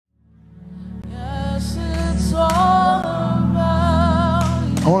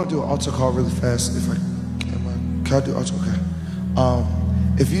want to do an altar call really fast. If I can I do altar? Okay.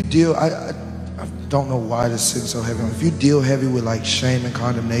 If you deal, I don't know why this sitting so heavy. If you deal heavy with like shame and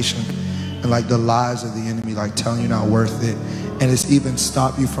condemnation and like the lies of the enemy, like telling you not worth it, and it's even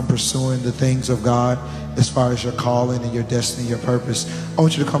stopped you from pursuing the things of God as far as your calling and your destiny, your purpose, I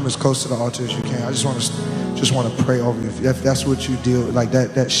want you to come as close to the altar as you can. I just want to pray over you. If that's what you deal with, like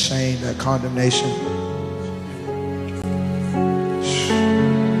that shame, that condemnation.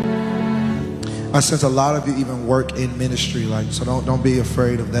 I sense a lot of you even work in ministry, like, so don't be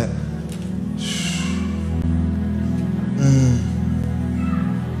afraid of that.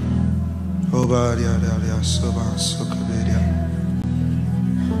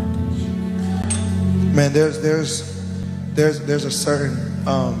 Man, there's a certain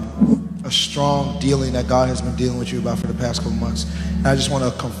a strong dealing that God has been dealing with you about for the past couple months. And I just want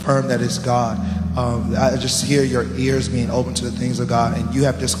to confirm that it's God. I just hear your ears being open to the things of God, and you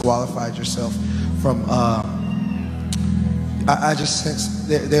have disqualified yourself from I just sense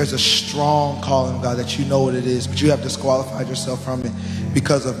there's a strong calling of God that you know what it is, but you have disqualified yourself from it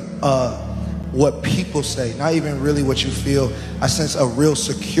because of what people say, not even really what you feel. I sense a real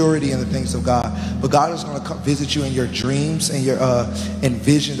security in the things of God, but God is going to come visit you in your dreams and your in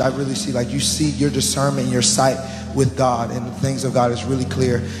visions. I really see, like, you see your discernment and your sight with God, and the things of God is really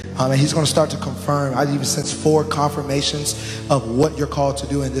clear, and he's going to start to confirm. I even sense 4 confirmations of what you're called to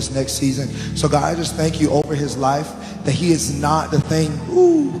do in this next season. So God, I just thank you over his life, that he is not the thing,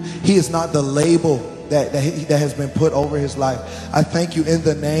 he is not the label that has been put over his life. I thank you in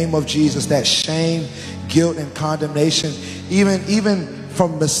the name of Jesus that shame, guilt, and condemnation, even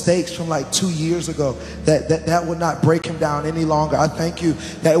from mistakes from like 2 years ago, that would not break him down any longer. I thank you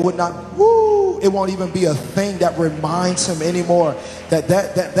that it would not, it won't even be a thing that reminds him anymore,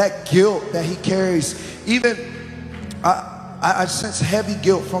 that guilt that he carries. Even I sense heavy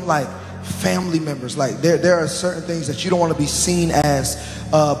guilt from like family members. Like there are certain things that you don't want to be seen as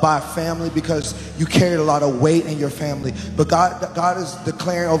by family, because you carried a lot of weight in your family. But God is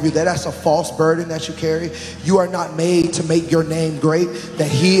declaring over you that that's a false burden that you carry. You are not made to make your name great, that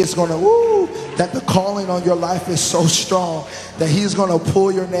he is going to, that the calling on your life is so strong that he's going to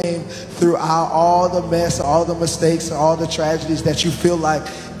pull your name throughout all the mess, all the mistakes, and all the tragedies that you feel like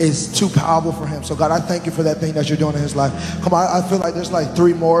is too powerful for him. So God, I thank you for that thing that you're doing in his life. Come on, I feel like there's like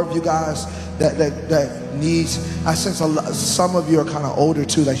 3 more of you guys that needs. I sense some of you are kind of older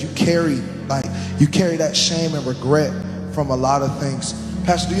too, that you carry that shame and regret from a lot of things.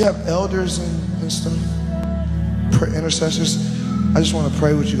 Pastor, do you have elders and stuff, intercessors? I just want to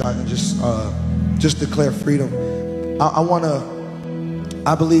pray with you guys and just declare freedom.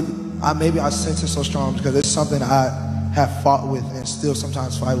 I believe maybe I sense it so strong because it's something I have fought with and still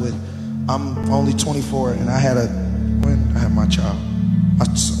sometimes fight with. I'm only 24, and when I had my child, I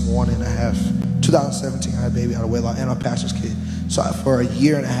was 1.5. 2017, I had a baby out of wedlock and a pastor's kid. So for a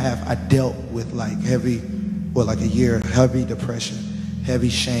year and a half, I dealt with like heavy depression, heavy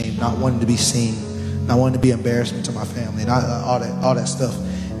shame, not wanting to be seen, not wanting to be embarrassment to my family, and all that stuff.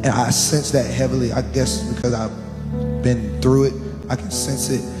 And I sense that heavily. I guess because I've been through it, I can sense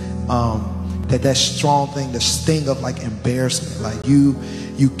it. That strong thing, the sting of like embarrassment, like you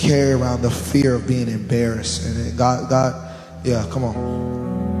carry around the fear of being embarrassed. And God, yeah, come on.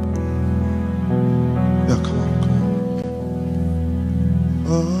 Yeah, come on.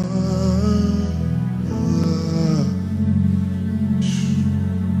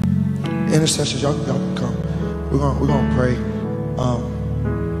 Intercessors, y'all can come. We're gonna pray.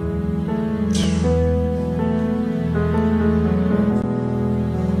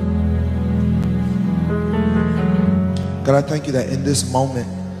 God, I thank you that in this moment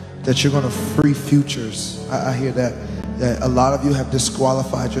that you're going to free futures. I hear that a lot of you have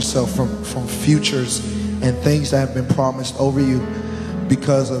disqualified yourself from futures and things that have been promised over you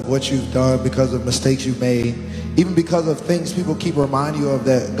because of what you've done, because of mistakes you've made, even because of things people keep reminding you of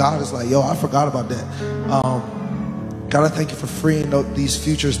that God is like, yo, I forgot about that. God, I thank you for freeing these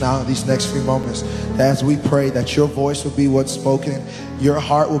futures now in these next few moments. That as we pray, that your voice will be what's spoken, your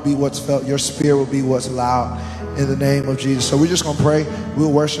heart will be what's felt, your spirit will be what's loud, in the name of Jesus. So we're just gonna pray.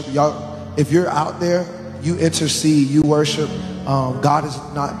 We'll worship. Y'all, if you're out there, you intercede, you worship. God is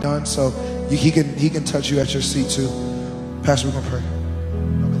not done, so he can touch you at your seat too. Pastor, we're gonna pray.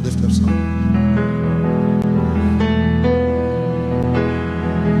 I'm gonna lift up something.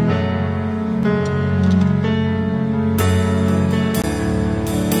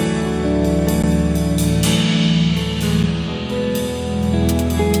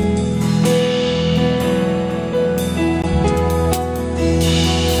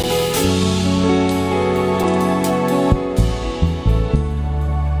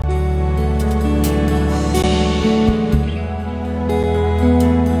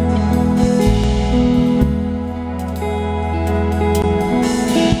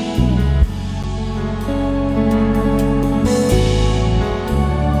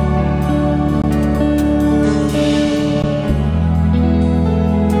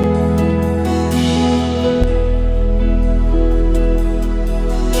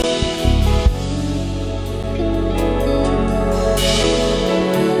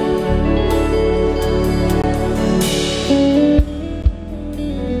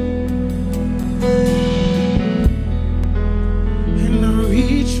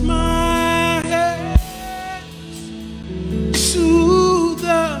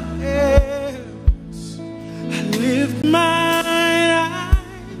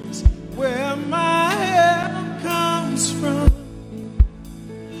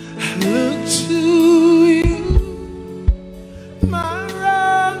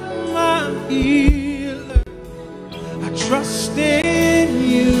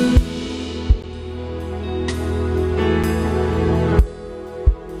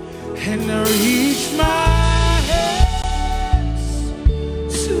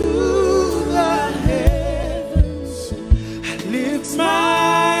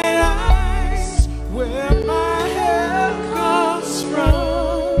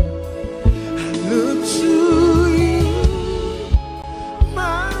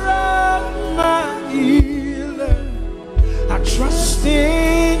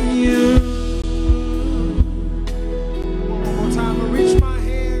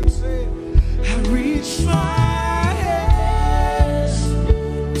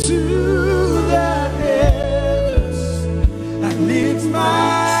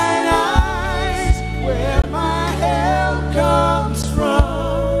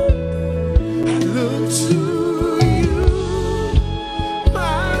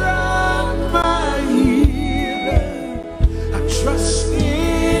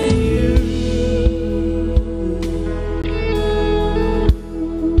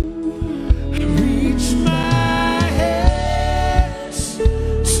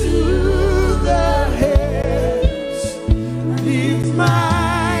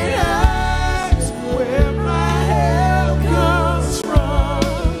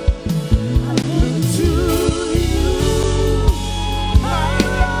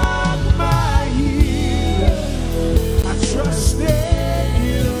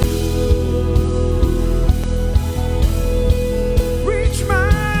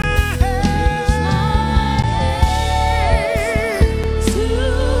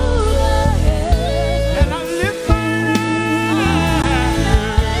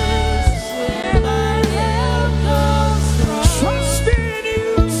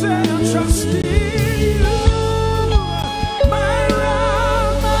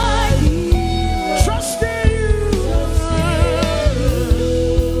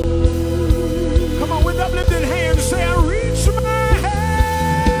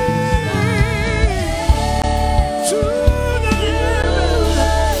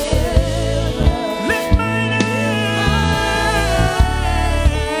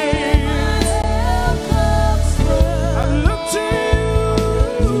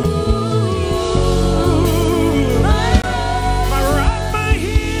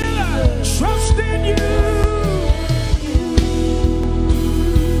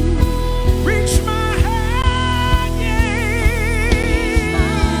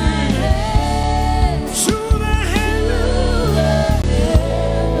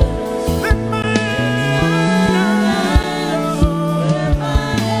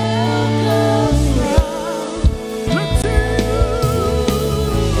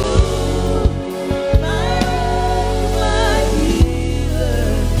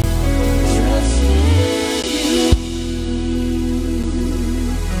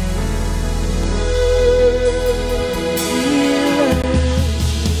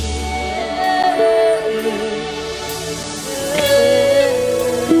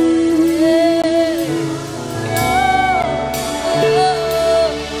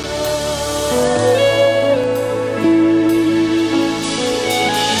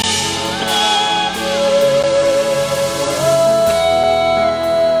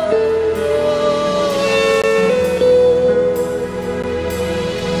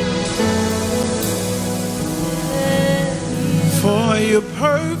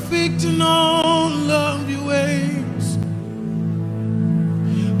 perfect in all of your ways.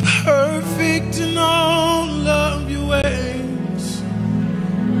 Perfect in all of your ways.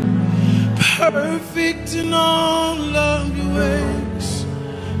 Perfect in all of your ways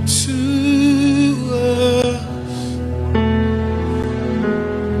to us.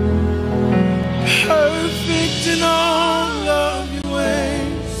 Perfect in all of your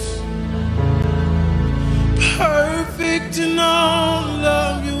ways. Perfect in all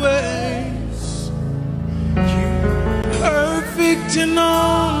of your ways. Perfect in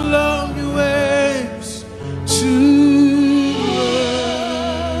all of your ways to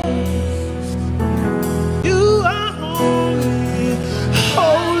us. You are holy,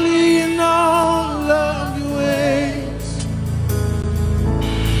 holy in all of your ways.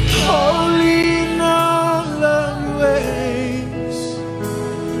 Holy in all of your ways.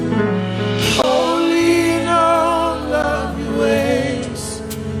 Holy in all of your ways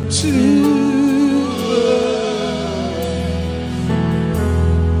to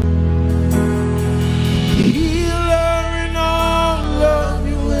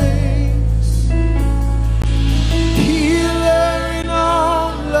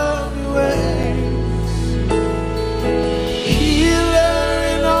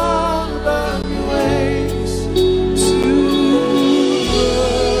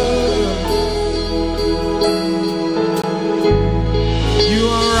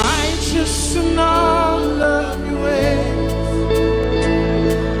righteous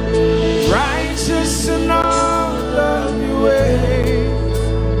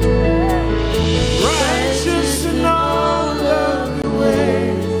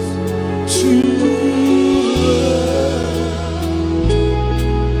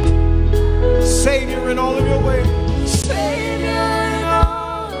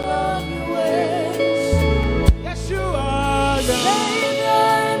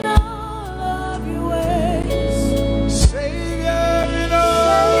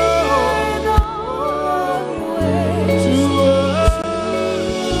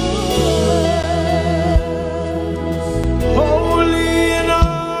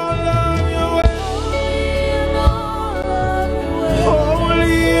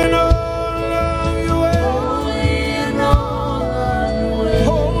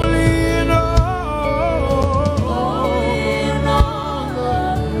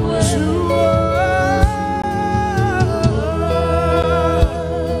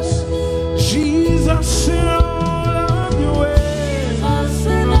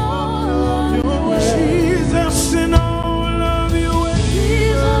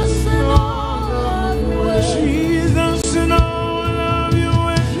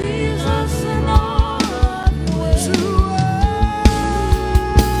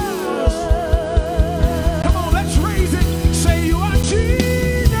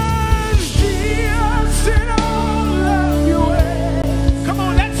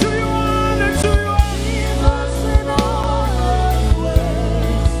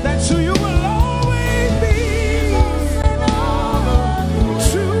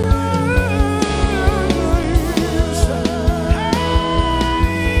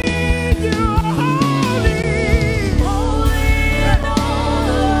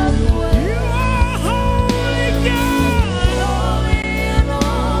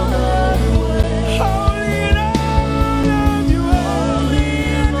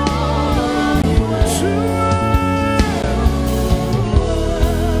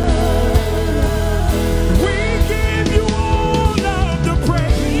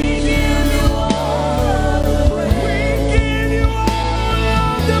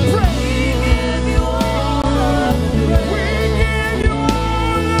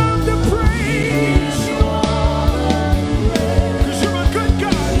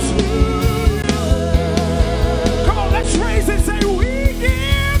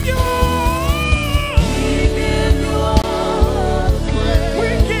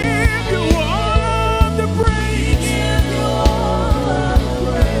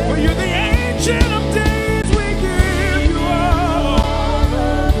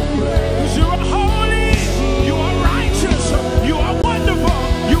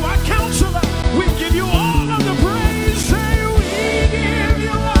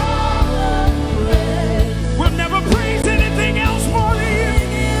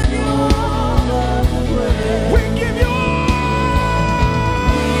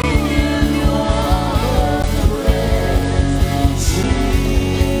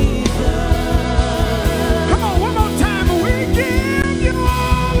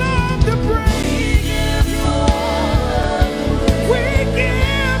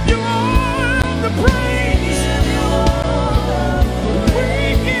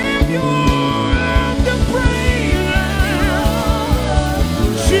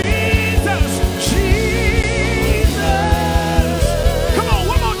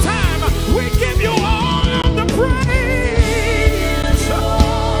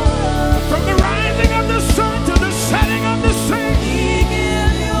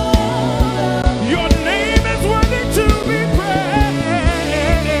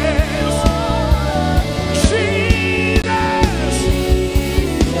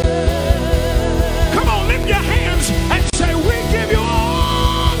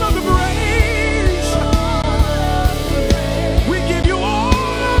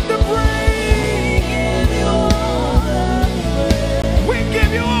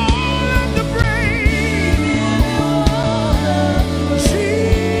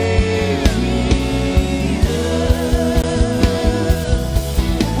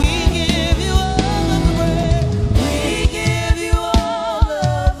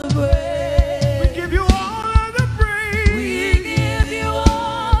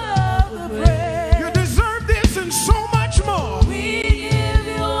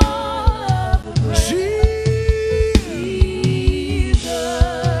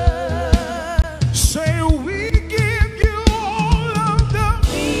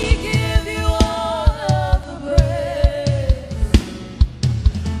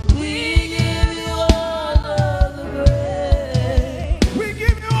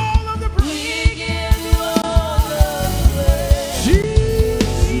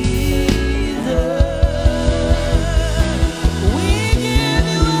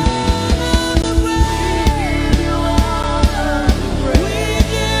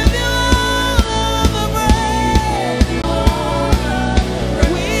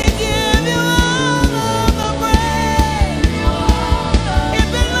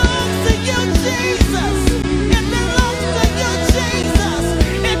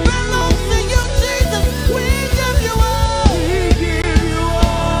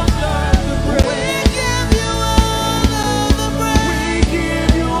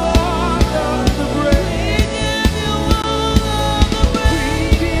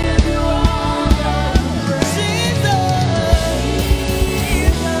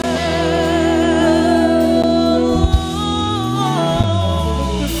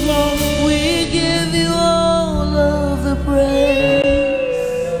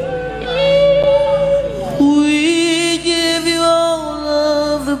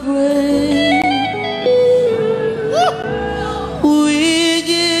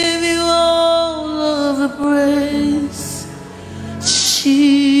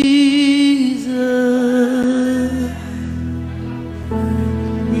Jesus.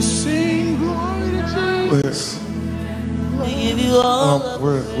 We sing glory to Jesus. We give you all.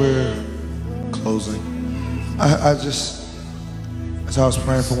 We're closing. I just, as I was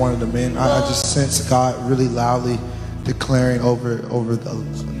praying for one of the men, I just sensed God really loudly declaring over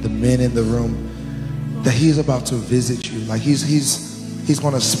the men in the room that He's about to visit you. Like He's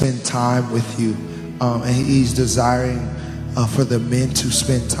going to spend time with you, and He's desiring for the men to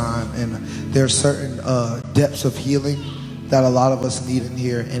spend time. And there are certain depths of healing that a lot of us need in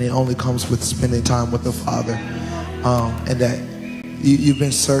here, and it only comes with spending time with the Father. And that you've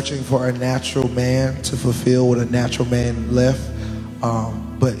been searching for a natural man to fulfill what a natural man left,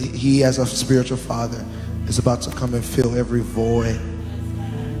 but He, as a spiritual Father, is about to come and fill every void.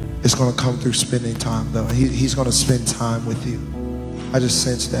 It's going to come through spending time, though. He's going to spend time with you. I just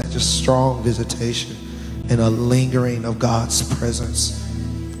sense that, just strong visitation and a lingering of God's presence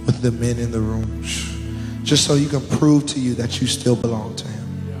with the men in the room, just so you can prove to you that you still belong to Him.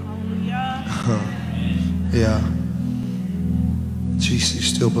 Yeah. Jesus, you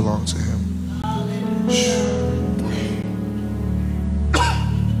still belong to Him.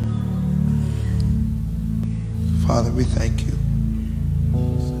 Father, we thank you.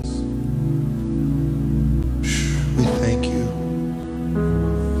 We thank you.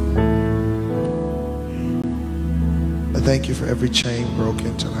 I thank you for every chain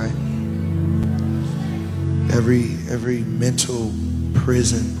broken tonight. Every mental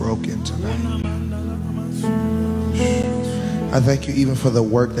prison broken tonight. I thank you even for the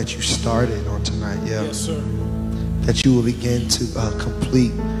work that you started on tonight. Yeah. Yes, sir. That you will begin to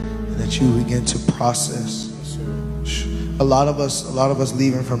complete, and that you will begin to process. A lot of us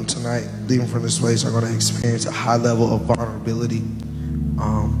leaving from tonight, leaving from this place, are going to experience a high level of vulnerability,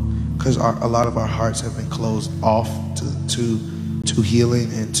 because a lot of our hearts have been closed off to healing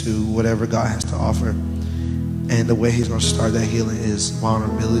and to whatever God has to offer. And the way He's going to start that healing is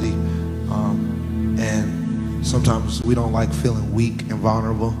vulnerability. And sometimes we don't like feeling weak and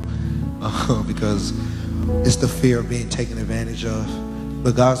vulnerable because it's the fear of being taken advantage of.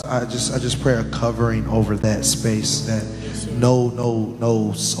 But God, I just pray a covering over that space, that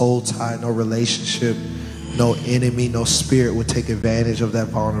no soul tie, no relationship, no enemy, no spirit would take advantage of that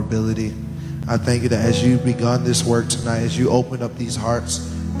vulnerability. I thank you that as you've begun this work tonight, as you opened up these hearts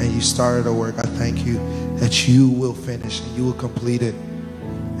and you started a work, I thank you that you will finish and you will complete it.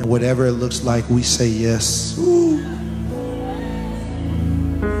 And whatever it looks like, we say yes. Ooh.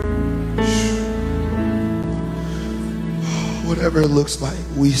 Whatever it looks like,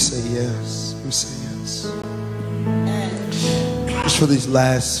 we say yes. We say yes. Just for these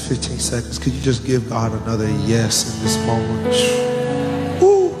last 15 seconds, could you just give God another yes in this moment?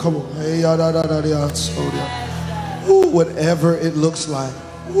 Ooh, come on. Ooh, whatever it looks like.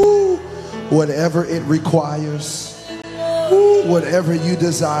 Ooh, whatever it requires. Ooh, whatever you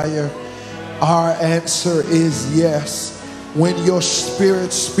desire, our answer is yes. When your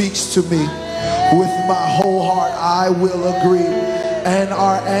spirit speaks to me, with my whole heart I will agree. And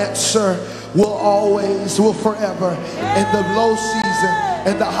our answer will forever, in the low season,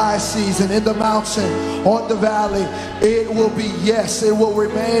 in the high season, in the mountain, on the valley, it will be yes. It will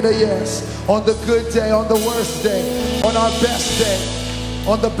remain a yes. On the good day, on the worst day, on our best day,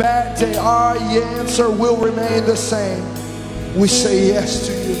 on the bad day, our answer will remain the same. We say yes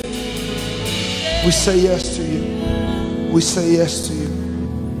to you. We say yes to you. We say yes to you.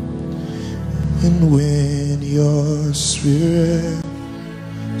 And when your spirit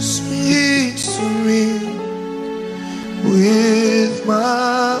speaks to me, with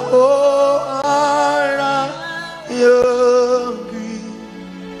my whole heart I agree,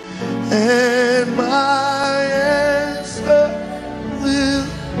 and my answer will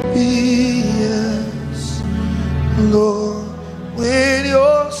be yes, Lord. When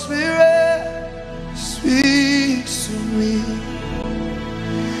your spirit speaks to me,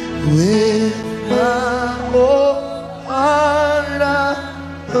 with my whole heart I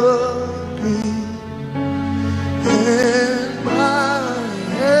agree, and my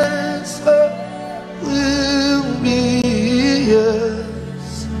answer will be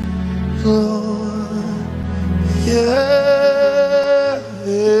yes, Lord. Yes,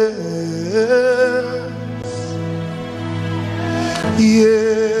 yes,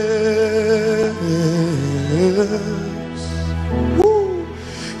 woo,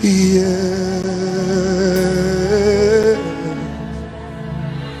 yes.